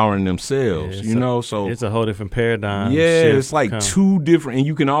empowering themselves, you know? So it's a whole different paradigm. yeah, shift it's like come. two different, and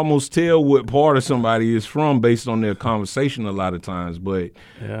you can almost tell what part of somebody is from based on their conversation a lot of times. But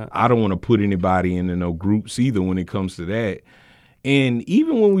Yeah. I don't want to put anybody into no groups either when it comes to that. And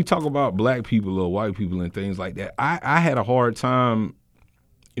even when we talk about black people or white people and things like that, I had a hard time,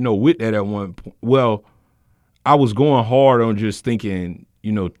 you know, with that at one point. Well, I was going hard on just thinking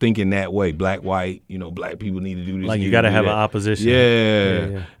that way, black, white, you know, black people need to do this. Like need you to got to do have that. an opposition.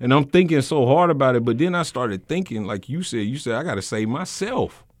 Yeah. And I'm thinking so hard about it, but then I started thinking, like you said, I got to save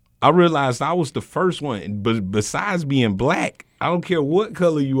myself. I realized I was the first one, but besides being black, I don't care what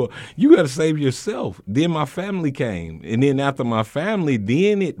color you are, you got to save yourself. Then my family came, and then after my family,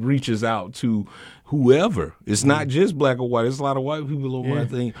 then it reaches out to whoever. It's not just black or white. There's a lot of white people on my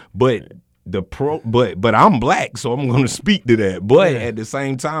thing, but but I'm black, so I'm going to speak to that. But at the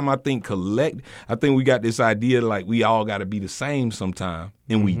same time, I think we got this idea like we all got to be the same sometime,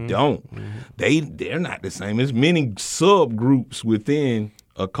 and we don't. They're not the same. There's many subgroups within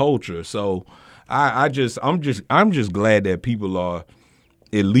a culture. So I'm just glad that people are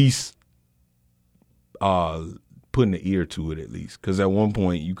at least putting the ear to it at least, because at one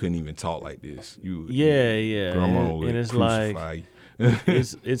point you couldn't even talk like this. Yeah. Grandma would And it's crucify like you.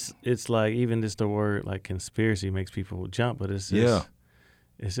 it's like even just the word like conspiracy makes people jump, but it's just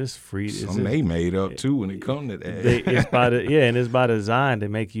it's just free. Something they made up too when it comes to that. And it's by design to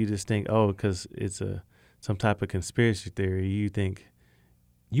make you just think, oh, because it's some type of conspiracy theory. You think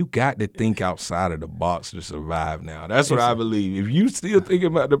you got to think outside of the box to survive now. That's what I believe. If you still thinking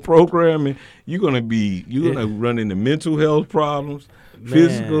about the programming, you're gonna run into mental health problems,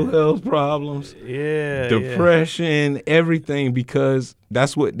 physical health problems, depression, everything, because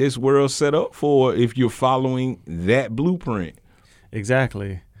that's what this world's set up for if you're following that blueprint.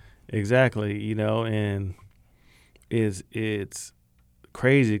 Exactly. And it's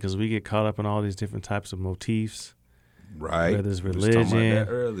crazy because we get caught up in all these different types of motifs. Right. Whether it's We was talking about religion, that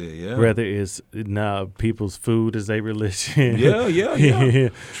earlier, whether it's now people's food is a religion. Yeah.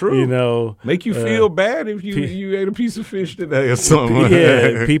 True. Make you feel bad if you ate a piece of fish today or something.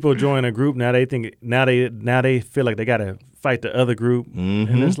 Yeah. People join a group now. They think now they feel like they gotta fight the other group,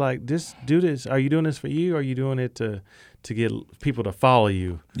 and it's like, just do this. Are you doing this for you? Or are you doing it to get people to follow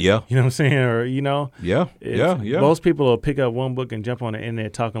you? Yeah. You know what I'm saying? Or Yeah. Most people will pick up one book and jump on the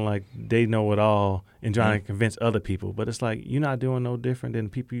internet talking like they know it all and trying to convince other people. But it's like, you're not doing no different than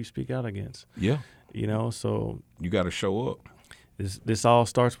the people you speak out against. Yeah. So you got to show up. This all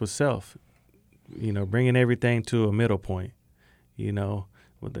starts with self. Bringing everything to a middle point.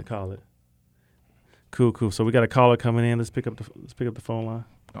 What they call it. Cool. So we got a caller coming in. Let's pick up the phone line.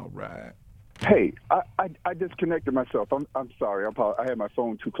 All right. Hey, I disconnected myself. I'm sorry. I had my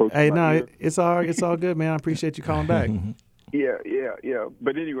phone too close. Hey, to my ear. it's all good, man. I appreciate you calling back. Yeah.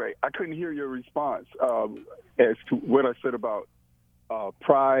 But anyway, I couldn't hear your response as to what I said about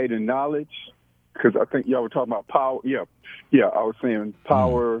pride and knowledge, because I think y'all were talking about power. Yeah. I was saying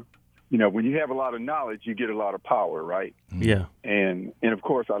power. When you have a lot of knowledge, you get a lot of power, right? Yeah. And of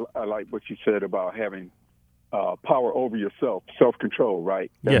course, I like what you said about having power over yourself, self-control,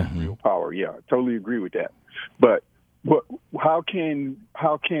 right? That's real power. Yeah, I totally agree with that. But how can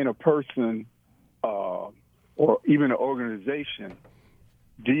a person or even an organization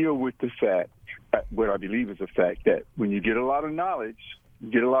deal with the fact, what I believe is the fact, that when you get a lot of knowledge, you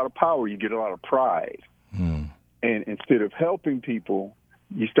get a lot of power, you get a lot of pride. And instead of helping people,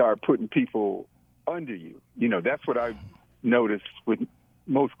 you start putting people under you. That's what I've noticed with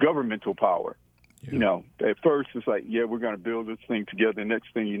most governmental power. Yeah. At first it's like, we're going to build this thing together.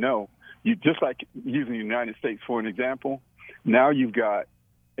 Next thing you know, you just like using the United States for an example. Now you've got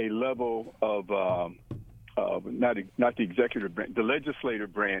a level of not the executive branch, the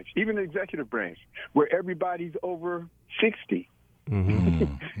legislative branch, even the executive branch, where everybody's over 60.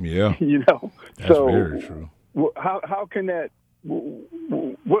 Yeah. That's so very true. How can that?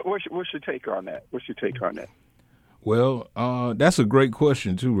 What's your take on that? Well, that's a great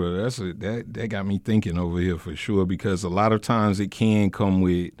question too, brother. That got me thinking over here for sure, because a lot of times it can come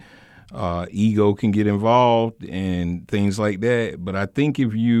with ego can get involved and things like that. But I think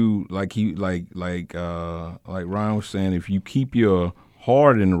if you like Ryan was saying, if you keep your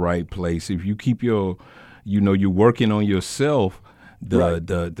heart in the right place, if you keep you're working on yourself,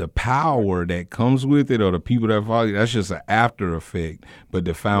 the power that comes with it, or the people that follow you, that's just an after effect. But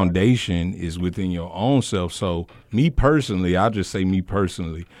the foundation is within your own self. So I'll just say me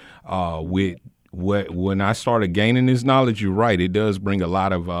personally, when I started gaining this knowledge, you're right, it does bring a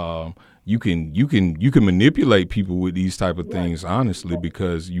lot of you can manipulate people with these type of things, honestly,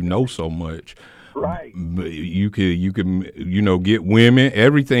 because you know so much. Right. You can get women.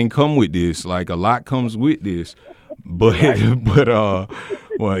 Everything come with this. Like, a lot comes with this. But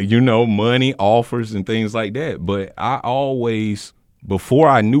money, offers, and things like that. But I always, before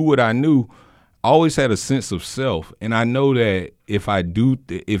I knew what I knew, I always had a sense of self, and I know that if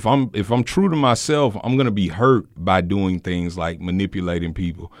I'm true to myself, I'm gonna be hurt by doing things like manipulating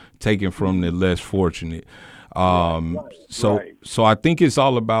people, taking from the less fortunate. So I think it's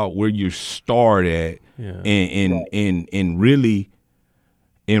all about where you start at,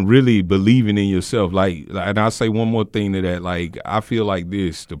 and really believing in yourself. Like, and I'll say one more thing to that. Like, I feel like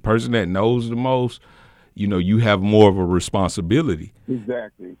this: the person that knows the most, you have more of a responsibility.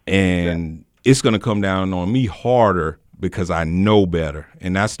 Exactly. And it's going to come down on me harder because I know better,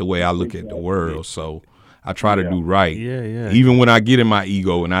 and that's the way I look at the world. So I try to do right. Yeah. Even when I get in my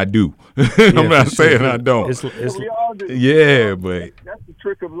ego, and I do. I'm not saying I don't. We all do. Yeah, but that's the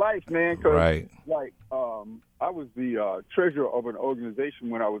trick of life, man. 'Cause, right. Like, I was the treasurer of an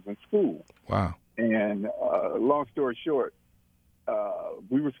organization when I was in school. Wow. And long story short,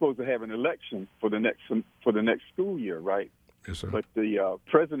 we were supposed to have an election for the next school year, right? Yes, sir. But the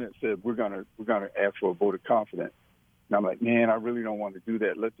president said we're gonna ask for a vote of confidence. And I'm like, man, I really don't want to do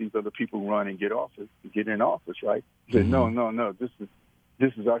that. Let these other people run and get in office, right? He said, no.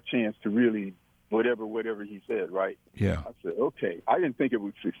 This is our chance to really whatever he said, right? Yeah. I said, okay. I didn't think it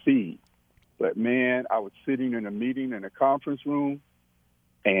would succeed. But, man, I was sitting in a meeting in a conference room,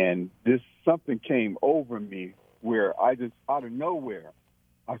 and something came over me where I just, out of nowhere,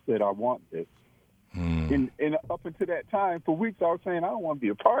 I said, I want this. And up until that time, for weeks, I was saying, I don't want to be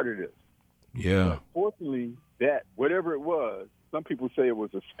a part of this. Yeah. But fortunately, that, whatever it was, some people say it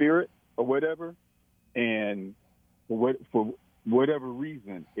was a spirit or whatever, and for whatever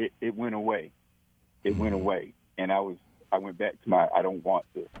reason, it went away. It went away. And I went back to I don't want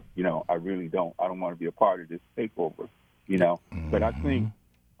this. I really don't. I don't want to be a part of this takeover, But I think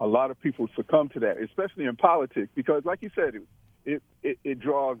a lot of people succumb to that, especially in politics, because like you said, it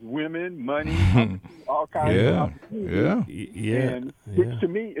draws women, money, all kinds of opportunities. And which to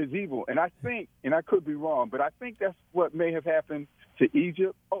me is evil. And I think, and I could be wrong, but I think that's what may have happened to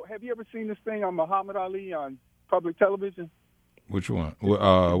Egypt. Oh, have you ever seen this thing on Muhammad Ali on public television? Which one?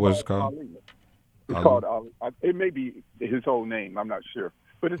 What's it called? Ali. It's called Ali. It may be his whole name. I'm not sure.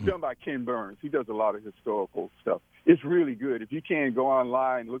 But it's done by Ken Burns. He does a lot of historical stuff. It's really good. If you can, go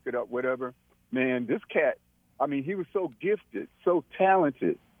online, look it up, whatever. Man, this cat, he was so gifted, so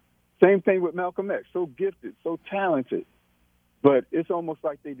talented. Same thing with Malcolm X. So gifted, so talented. But it's almost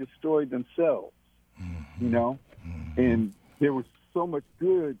like they destroyed themselves, And there was so much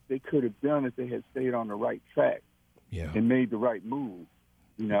good they could have done if they had stayed on the right track and made the right move,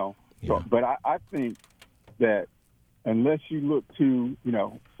 So, but I think that unless you look to,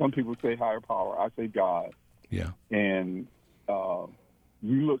 some people say higher power, I say God. Yeah. And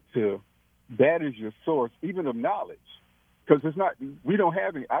you look to, that is your source, even of knowledge. Because we don't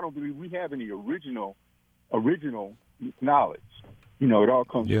have any, I don't believe we have any original knowledge. It all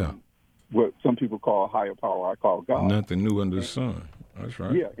comes from what some people call higher power, I call God. Nothing new under the sun. That's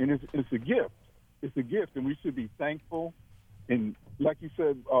right. Yeah, and it's a gift. It's a gift, and we should be thankful. And like you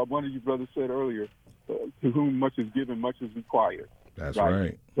said, one of you brothers said earlier, to whom much is given, much is required. That's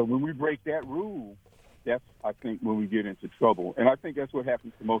right. So when we break that rule, that's, I think, when we get into trouble. And I think that's what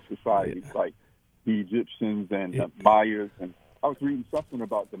happens to most societies, like the Egyptians and the Mayas. And I was reading something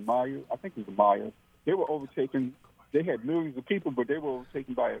about the Mayas. I think it was the Mayas. They were overtaken. They had millions of people, but they were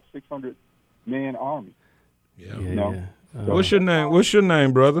overtaken by a 600-man army. Yeah. What's your name? What's your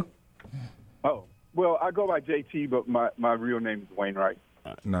name, brother? Oh, well, I go by JT, but my real name is Wainwright.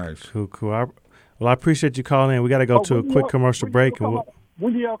 Nice. Cool. I appreciate you calling in. We got to go to a quick commercial break.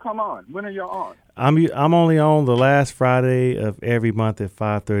 When do y'all come on? When are y'all on? I'm only on the last Friday of every month at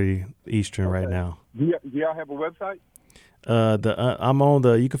 5:30 Eastern right now. Do y'all have a website? I'm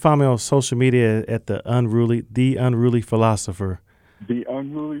on you can find me on social media at the Unruly Philosopher. The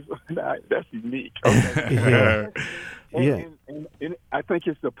Unruly, that's unique. Okay. And I think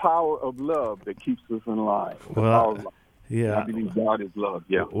it's the power of love that keeps us in line. I believe God is love.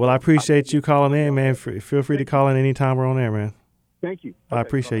 Yeah. Well, I appreciate you calling in, man. Feel free to call in anytime we're on there, man. Thank you. I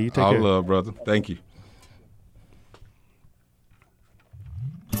appreciate you. Take care. All love, brother. Thank you.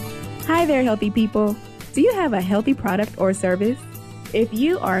 Hi there, healthy people. Do you have a healthy product or service? If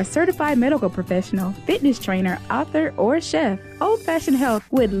you are a certified medical professional, fitness trainer, author, or chef, Old Fashioned Health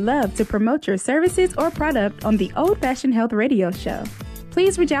would love to promote your services or product on the Old Fashioned Health radio show.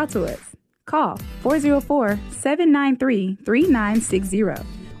 Please reach out to us. Call 404-793-3960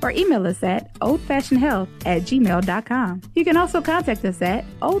 or email us at oldfashionedhealth@gmail.com. You can also contact us at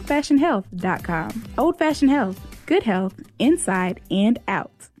oldfashionedhealth.com. Old Fashioned Health, good health inside and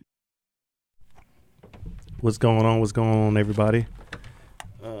out. What's going on, everybody?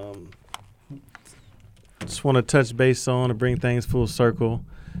 Just want to touch base on to bring things full circle,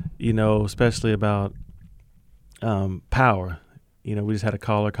 especially about power. We just had a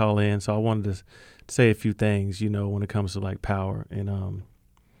caller call in, so I wanted to say a few things, when it comes to like power. And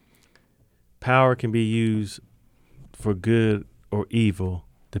power can be used for good or evil,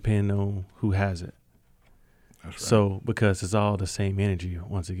 depending on who has it. That's right. So, because it's all the same energy,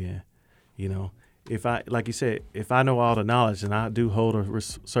 once again, If I, like you said, if I know all the knowledge, then I do hold a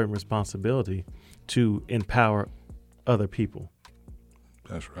certain responsibility to empower other people.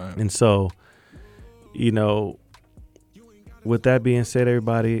 That's right. And so, with that being said,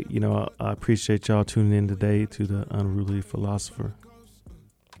 everybody, I appreciate y'all tuning in today to the Unruly Philosopher.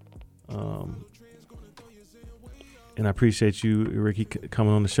 And I appreciate you, Ricky,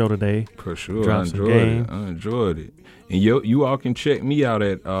 coming on the show today. For sure. I enjoyed it. And you all can check me out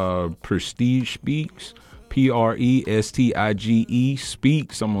at Prestige Speaks PRESTIGE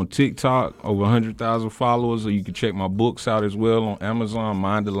Speaks. I'm on TikTok, over 100,000 followers. Or you can check my books out as well on Amazon,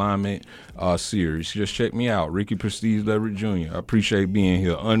 Mind Alignment series. Just check me out, Ricky Prestige Leverett Jr. I appreciate being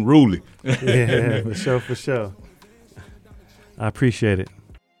here. Unruly. Yeah, for sure. I appreciate it.